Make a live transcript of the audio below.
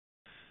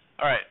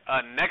All right.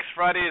 Next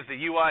Friday is the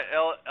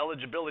UIL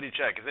eligibility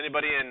check. Is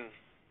anybody in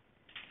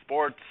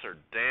sports or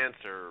dance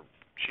or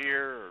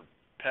cheer or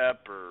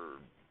pep or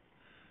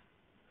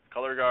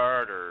color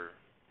guard or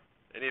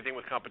anything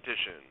with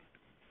competition?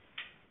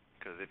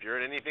 Because if you're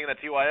in anything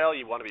that's UIL,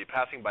 you want to be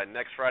passing by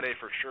next Friday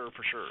for sure,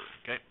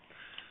 okay?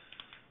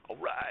 All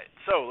right.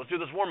 So let's do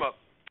this warm-up.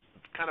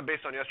 It's kind of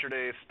based on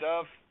yesterday's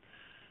stuff.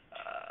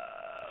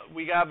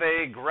 We have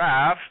a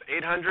graph,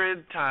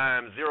 800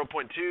 times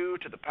 0.2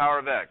 to the power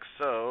of x.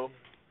 So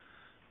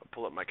I'll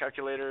pull up my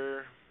calculator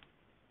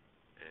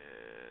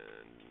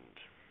and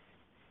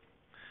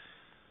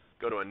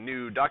go to a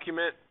new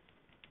document.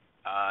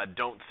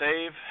 Don't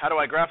save. How do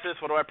I graph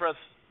this? What do I press?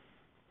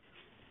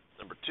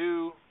 Number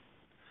 2.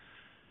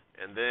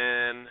 And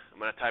then I'm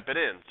going to type it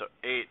in. So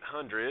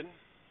 800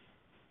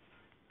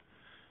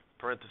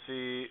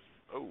 parenthesis,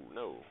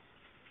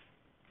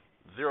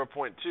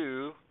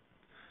 0.2,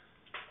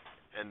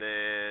 and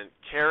then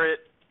caret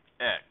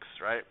x,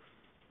 right?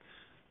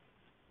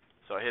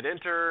 So I hit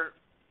enter.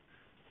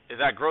 Is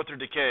that growth or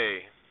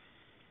decay?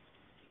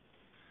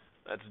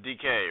 That's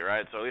decay,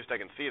 right? So at least I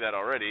can see that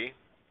already.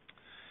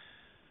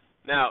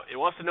 Now, it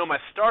wants to know my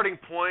starting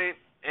point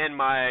and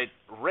my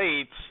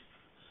rates,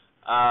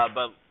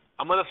 but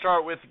I'm going to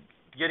start with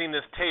getting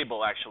this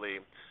table, actually.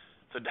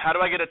 So how do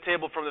I get a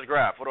table from this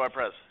graph? What do I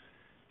press?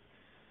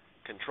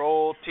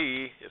 Control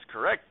T is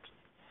correct.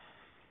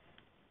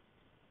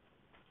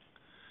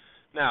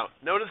 Now,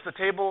 notice the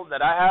table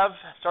that I have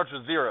starts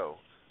with 0.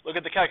 Look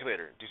at the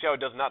calculator. Do you see how it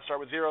does not start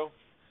with 0?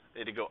 I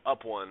need to go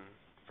up 1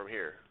 from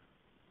here.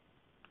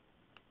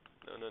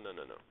 No.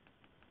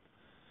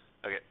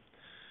 Okay.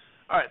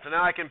 All right, so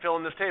now I can fill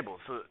in this table.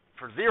 So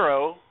for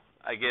 0,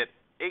 I get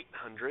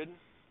 800.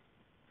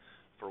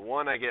 For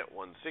 1, I get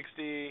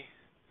 160.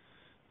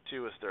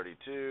 2 is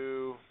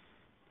 32.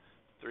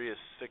 3 is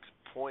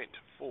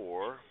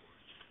 6.4.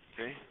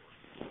 Okay.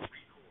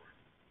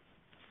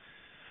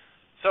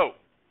 So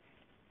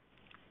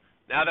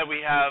now that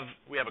we have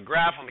a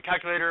graph on the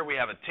calculator, we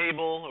have a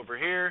table over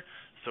here,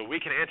 so we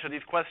can answer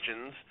these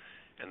questions.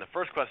 And the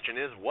first question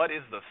is, what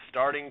is the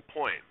starting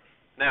point?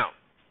 Now,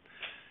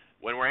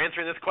 when we're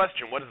answering this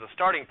question, what is the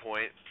starting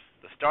point?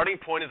 The starting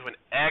point is when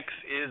x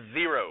is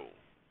 0.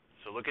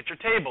 So look at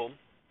your table.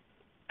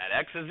 At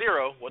x is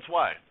 0, what's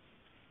y?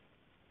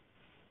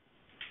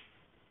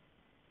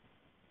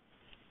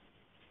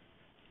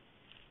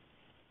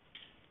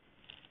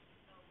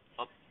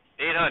 Oh,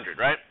 800,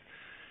 right?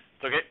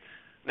 It's okay.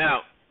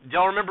 Now, do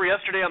y'all remember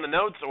yesterday on the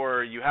notes,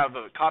 or you have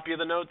a copy of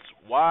the notes?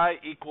 Y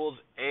equals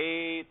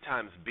a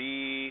times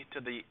b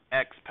to the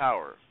x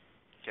power.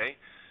 Okay?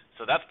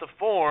 So that's the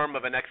form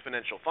of an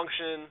exponential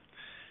function.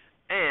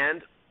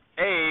 And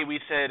a, we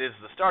said, is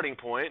the starting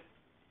point,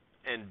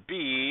 and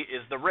b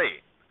is the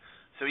rate.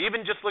 So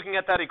even just looking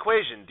at that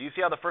equation, do you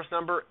see how the first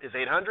number is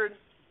 800?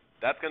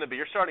 That's going to be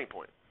your starting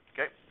point.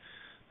 Okay?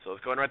 So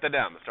let's go and write that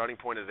down. The starting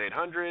point is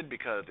 800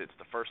 because it's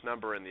the first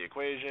number in the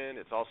equation.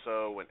 It's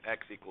also when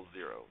x equals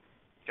 0.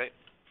 Okay?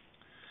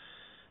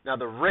 Now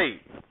the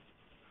rate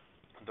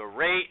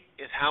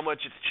is how much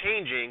it's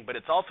changing, but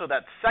it's also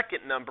that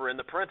second number in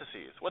the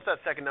parentheses. What's that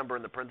second number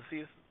in the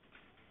parentheses?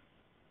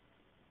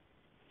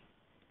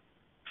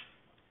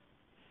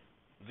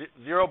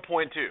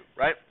 0.2,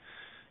 right?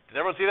 Does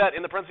everyone see that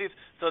in the parentheses?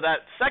 So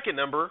that second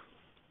number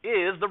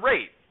is the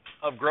rate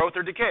of growth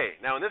or decay.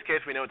 Now in this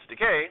case, we know it's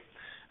decay.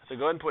 So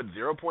go ahead and put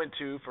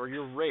 0.2 for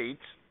your rate.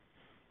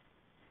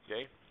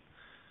 Okay.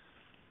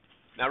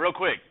 Now real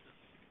quick,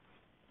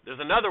 there's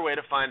another way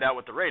to find out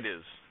what the rate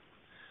is.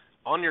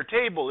 On your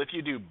table, if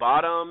you do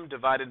bottom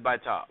divided by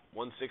top,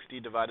 160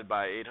 divided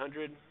by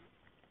 800,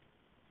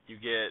 you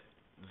get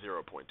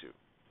 0.2.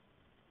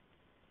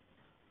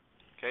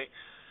 Okay.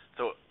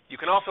 So you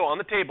can also, on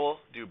the table,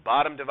 do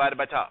bottom divided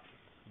by top.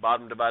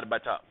 Bottom divided by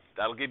top.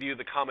 That'll give you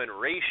the common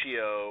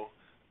ratio,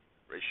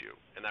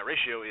 and that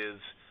ratio is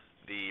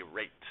the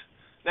rate.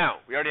 Now,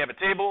 we already have a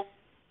table.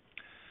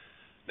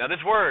 Now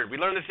this word, we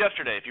learned this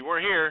yesterday. If you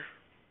weren't here,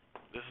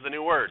 this is a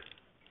new word.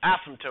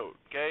 Asymptote,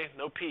 okay?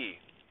 No P,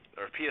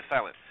 or P is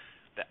silent.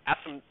 The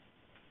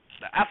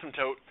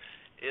asymptote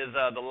is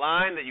the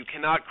line that you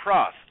cannot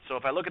cross. So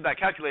if I look at that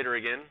calculator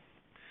again,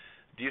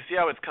 do you see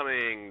how it's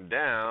coming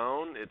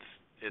down?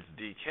 It's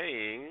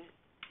decaying,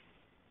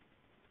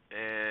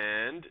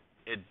 and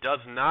it does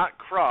not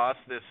cross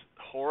this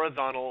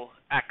horizontal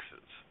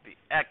axis, the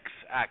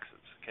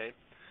x-axis, okay?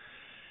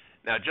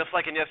 Now, just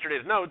like in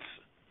yesterday's notes,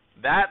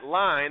 that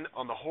line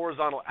on the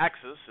horizontal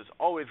axis is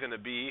always going to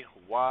be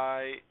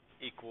y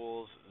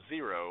equals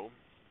 0,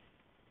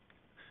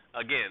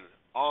 again,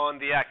 on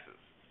the axis,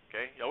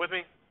 okay? Y'all with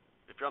me?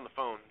 If you're on the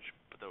phone,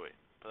 put that away.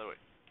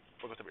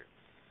 Focus up here.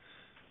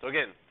 So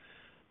again,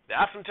 the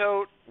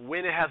asymptote,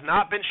 when it has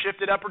not been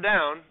shifted up or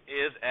down,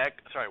 is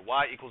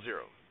y equals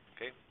 0.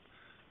 Okay,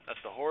 that's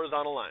the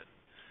horizontal line.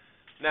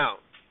 Now,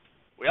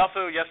 we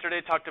also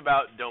yesterday talked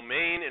about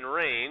domain and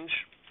range.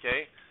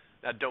 Okay,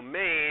 now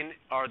domain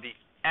are the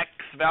x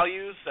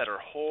values that are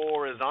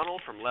horizontal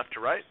from left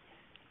to right,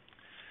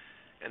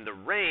 and the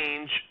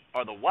range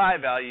are the y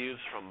values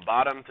from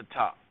bottom to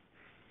top.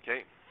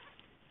 Okay.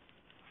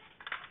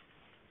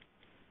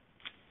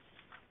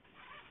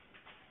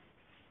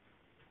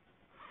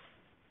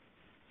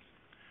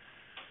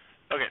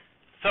 Okay,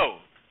 so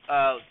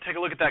take a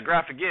look at that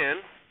graph again.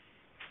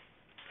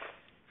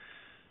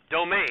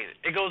 Domain,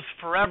 it goes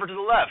forever to the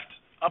left,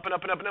 up and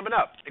up and up and up and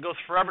up. It goes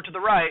forever to the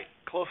right,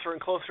 closer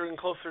and closer and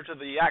closer to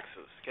the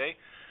axis, okay?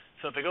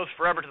 So if it goes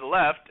forever to the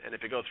left, and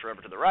if it goes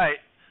forever to the right,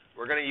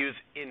 we're going to use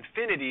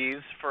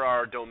infinities for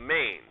our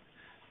domain.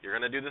 You're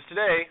going to do this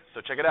today,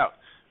 so check it out.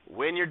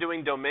 When you're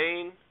doing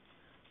domain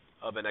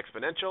of an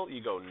exponential,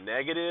 you go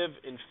negative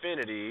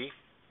infinity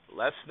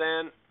less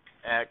than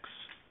x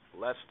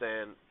less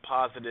than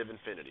positive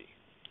infinity.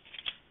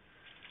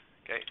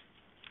 Okay?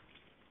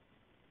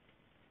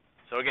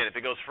 So again, if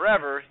it goes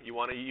forever, you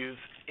want to use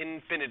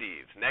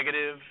infinities,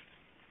 negative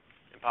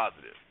and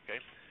positive.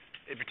 Okay?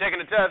 If you're taking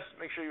a test,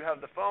 make sure you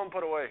have the phone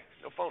put away.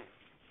 No phone.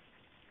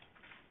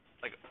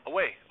 Like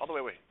away, all the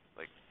way away.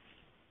 Like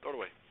throw it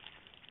away.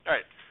 All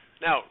right.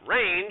 Now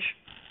range.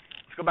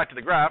 Let's go back to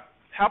the graph.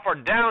 How far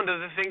down does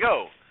this thing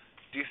go?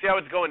 Do you see how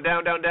it's going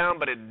down, down, down,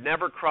 but it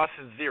never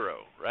crosses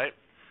 0, right?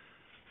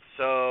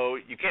 So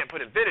you can't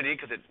put infinity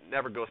because it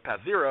never goes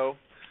past 0.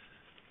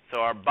 So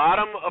our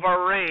bottom of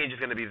our range is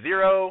going to be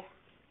 0,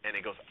 and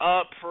it goes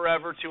up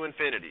forever to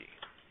infinity.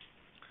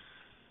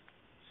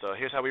 So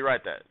here's how we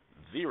write that.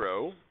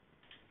 0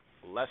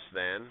 less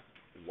than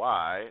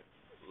y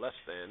less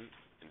than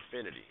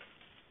infinity.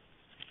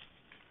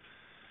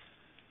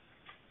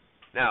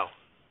 Now,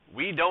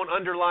 we don't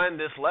underline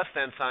this less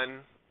than sign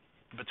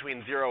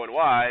between 0 and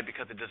y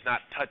because it does not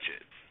touch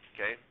it,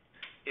 okay?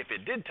 If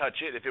it did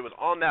touch it, if it was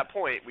on that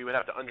point, we would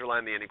have to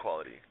underline the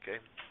inequality, okay?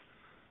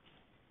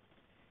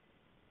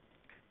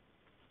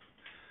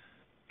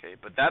 Okay,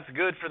 but that's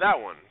good for that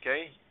one,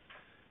 okay?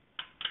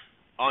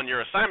 On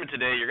your assignment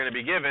today, you're going to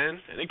be given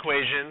an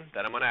equation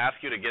that I'm going to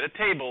ask you to get a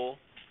table,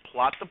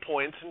 plot the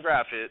points and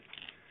graph it,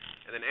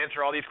 and then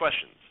answer all these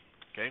questions,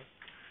 okay?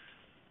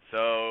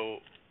 So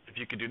if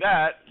you could do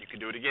that, you could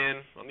do it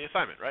again on the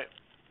assignment, right?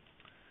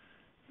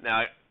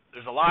 Now,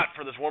 there's a lot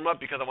for this warm-up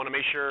because I want to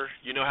make sure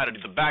you know how to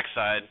do the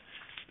backside.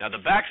 Now, the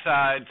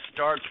backside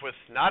starts with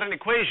not an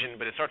equation,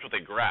 but it starts with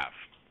a graph.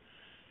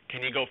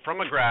 Can you go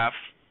from a graph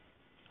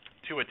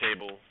to a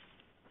table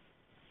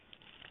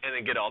and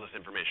then get all this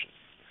information?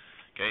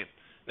 Okay.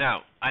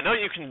 Now, I know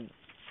you can,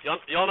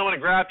 y'all know in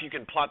a graph you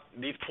can plot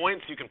these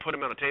points, you can put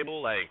them on a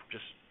table, like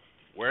just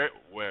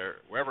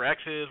wherever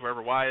x is,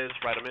 wherever y is,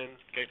 write them in,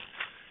 okay?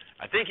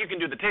 I think you can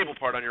do the table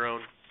part on your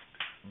own,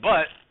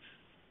 but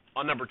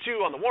on number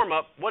 2, on the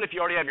warm-up, what if you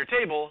already have your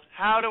table?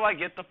 How do I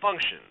get the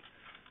function?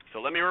 So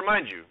let me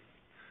remind you,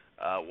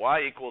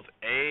 y equals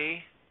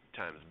a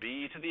times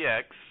b to the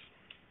x.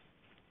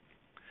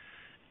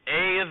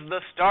 A is the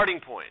starting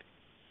point.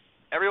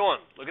 Everyone,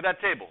 look at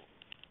that table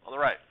on the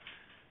right.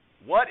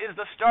 What is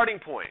the starting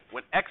point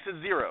when x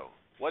is 0?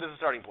 What is the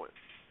starting point?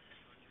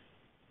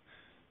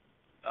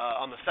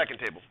 On the second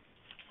table.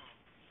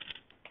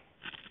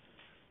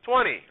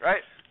 20,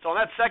 right? So on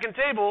that second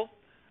table,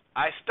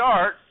 I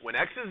start when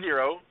x is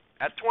 0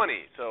 at 20.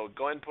 So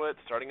go ahead and put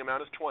starting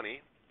amount is 20.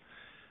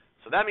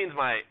 So that means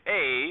my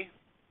A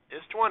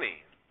is 20,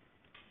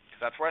 because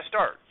that's where I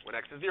start when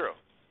x is 0.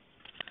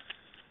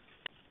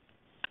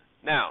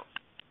 Now,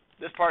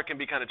 this part can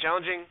be kind of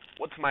challenging.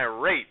 What's my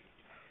rate?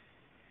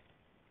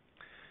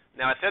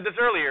 Now, I said this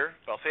earlier,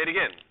 but I'll say it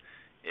again.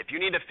 If you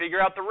need to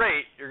figure out the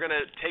rate, you're going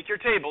to take your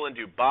table and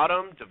do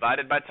bottom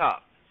divided by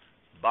top.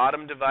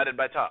 Bottom divided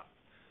by top.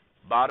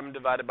 Bottom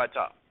divided by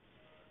top.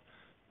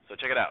 So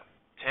check it out.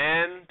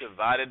 10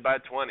 divided by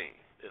 20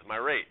 is my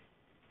rate.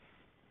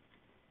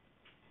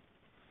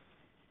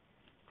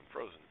 I'm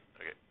frozen.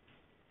 Okay.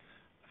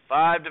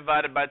 5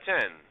 divided by 10.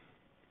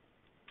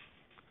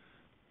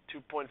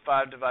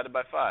 2.5 divided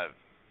by 5.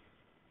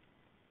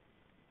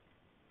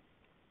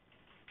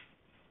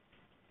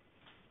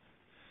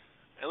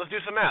 And let's do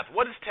some math.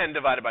 What is 10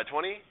 divided by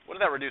 20? What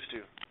does that reduce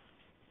to?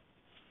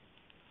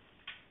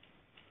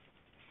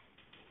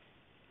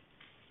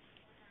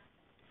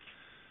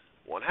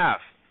 1/2.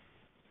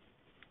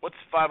 What's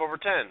 5 over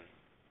 10?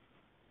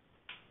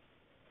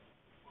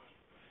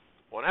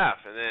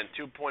 1/2. And then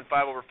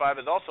 2.5 over 5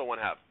 is also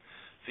 1/2.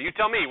 So you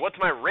tell me, what's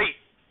my rate?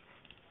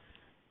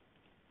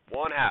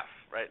 1/2,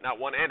 right? Not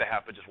 1 and a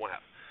half, but just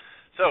 1/2.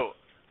 So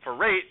for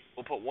rate,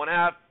 we'll put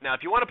 1/2. Now,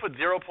 if you want to put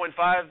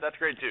 0.5, that's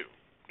great too,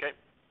 okay?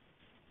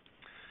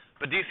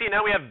 But do you see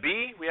now we have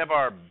B? We have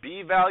our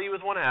B value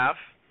is 1/2.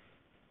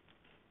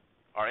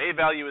 Our A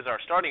value is our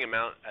starting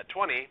amount at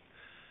 20.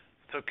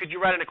 So could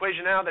you write an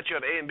equation now that you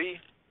have A and B?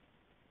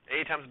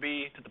 A times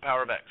B to the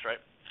power of x, right?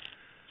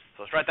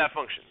 So let's write that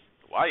function.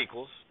 Y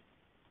equals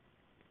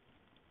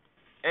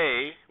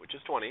A, which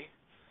is 20,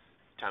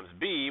 times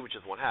B, which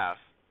is 1/2,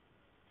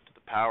 to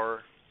the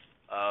power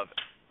of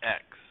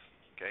x,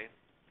 okay?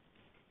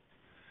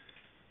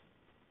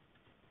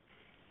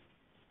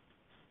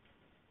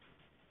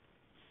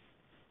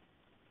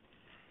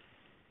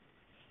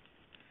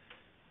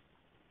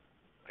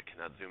 I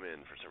cannot zoom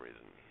in for some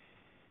reason.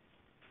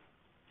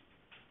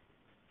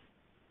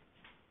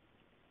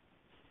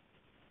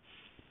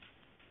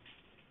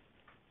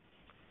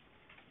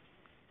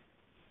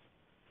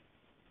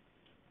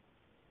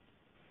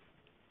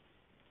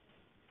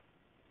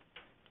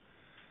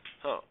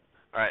 Huh.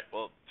 All right.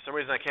 Well, for some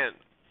reason I can't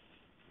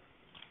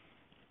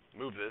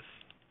move this,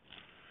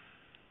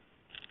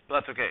 but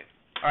that's okay.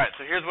 All right.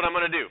 So here's what I'm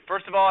going to do.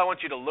 First of all, I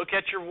want you to look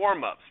at your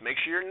warm-ups. Make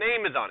sure your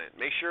name is on it.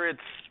 Make sure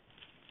it's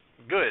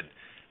good.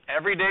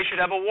 Every day should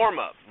have a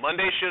warm-up.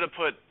 Monday should have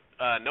put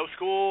no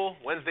school.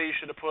 Wednesday you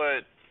should have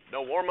put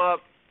no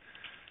warm-up.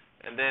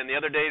 And then the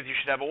other days you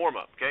should have a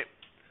warm-up, okay?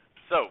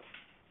 So,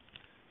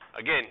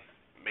 again,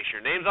 make sure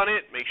your name's on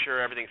it. Make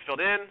sure everything's filled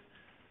in.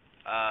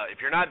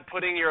 If you're not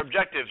putting your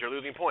objectives, you're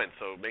losing points.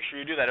 So make sure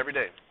you do that every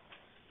day.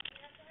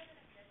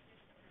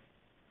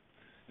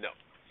 No.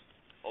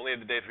 Only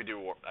the days we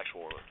do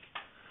actual warm-ups.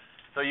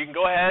 So you can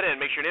go ahead and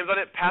make sure your name's on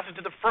it. Pass it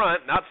to the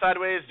front, not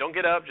sideways. Don't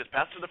get up. Just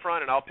pass it to the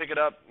front, and I'll pick it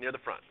up near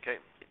the front, okay?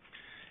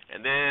 And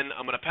then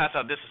I'm going to pass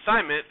out this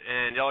assignment,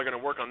 and y'all are going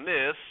to work on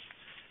this.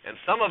 And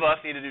some of us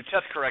need to do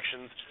test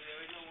corrections.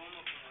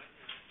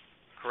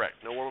 Correct.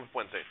 No warm-up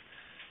Wednesday.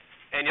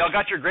 And y'all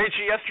got your grade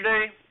sheet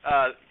yesterday.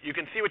 You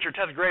can see what your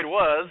test grade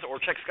was,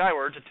 or check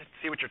Skyward to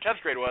see what your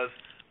test grade was.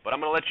 But I'm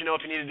going to let you know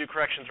if you need to do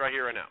corrections right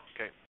here, right now, okay?